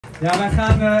Ja, wij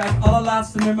gaan het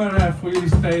allerlaatste nummer voor jullie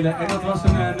spelen. En dat was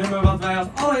een nummer wat wij als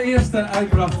allereerste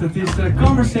uitbrachten. Het is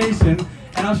Conversation.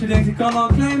 En als je denkt, ik kan al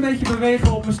een klein beetje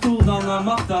bewegen op mijn stoel, dan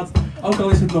mag dat. Ook al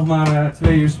is het nog maar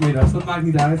 2 uur 's middags, dat maakt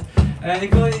niet uit.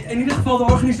 Ik wil in ieder geval de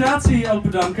organisatie ook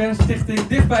bedanken. Stichting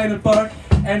Dichtbij in het Park.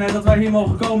 En dat wij hier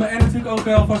mogen komen. En natuurlijk ook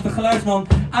alvast de geluidsman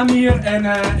Amir. En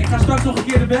ik ga straks nog een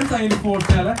keer de band aan jullie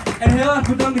voorstellen. En heel erg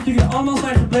bedankt dat jullie allemaal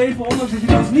zijn gebleven, ondanks dat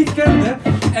jullie ons niet kenden.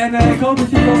 En ik hoop dat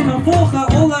jullie ons gaan volgen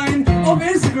online op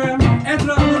Instagram.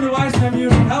 Raoul the Wisemen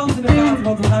music. Hou ons in de gaten,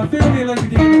 want we gaan veel meer leuke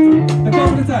dingen doen de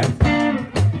komende tijd.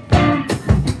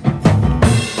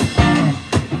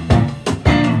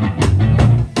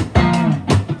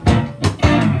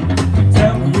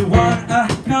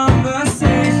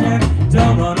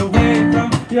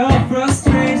 Your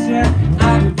frustration,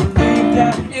 I do believe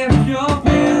that if you're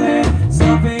willing,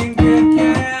 something good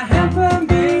can happen,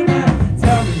 baby.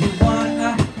 Tell me you want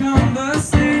a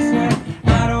conversation,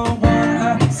 I don't want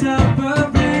a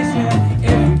separation.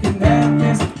 If we can have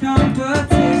this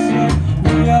competition,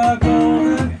 we are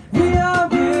golden, we are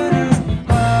winners.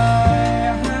 I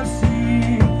have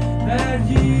seen that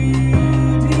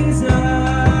you desire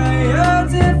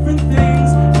different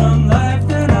things from life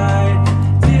tonight.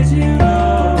 Did you know?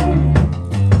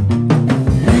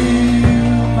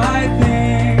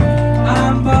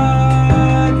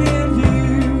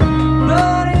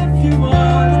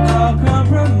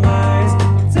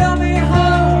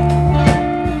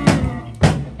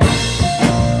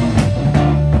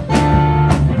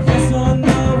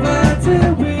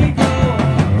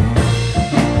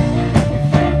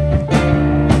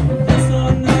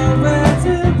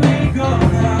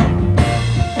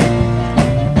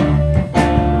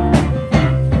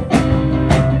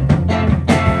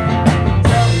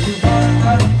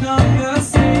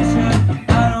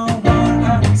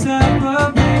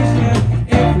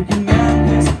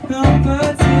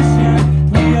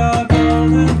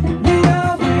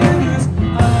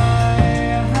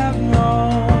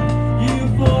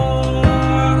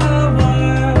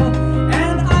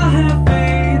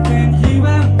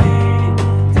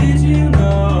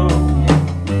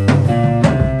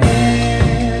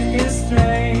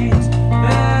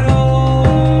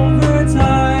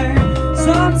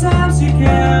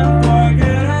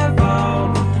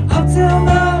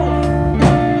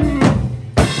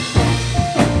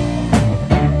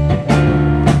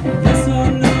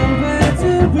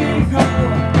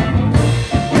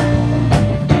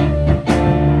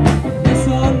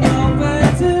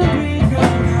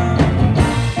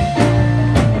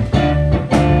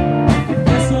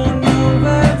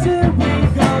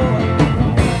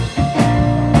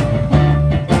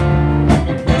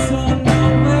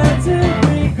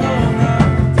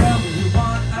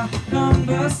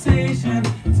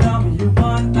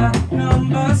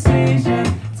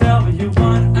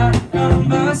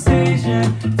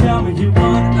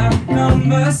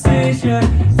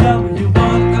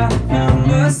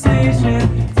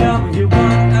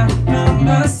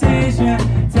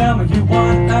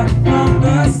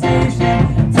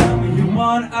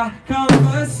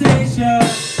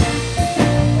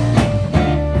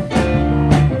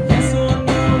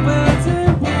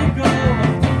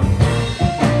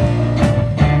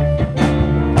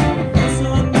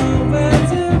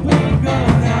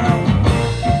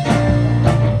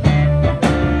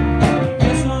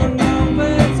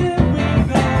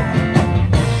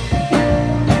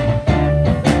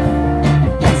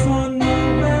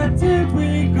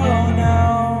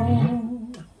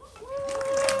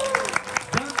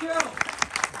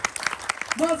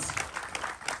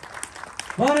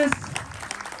 Wat is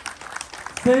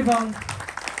Stefan?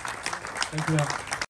 Dankjewel.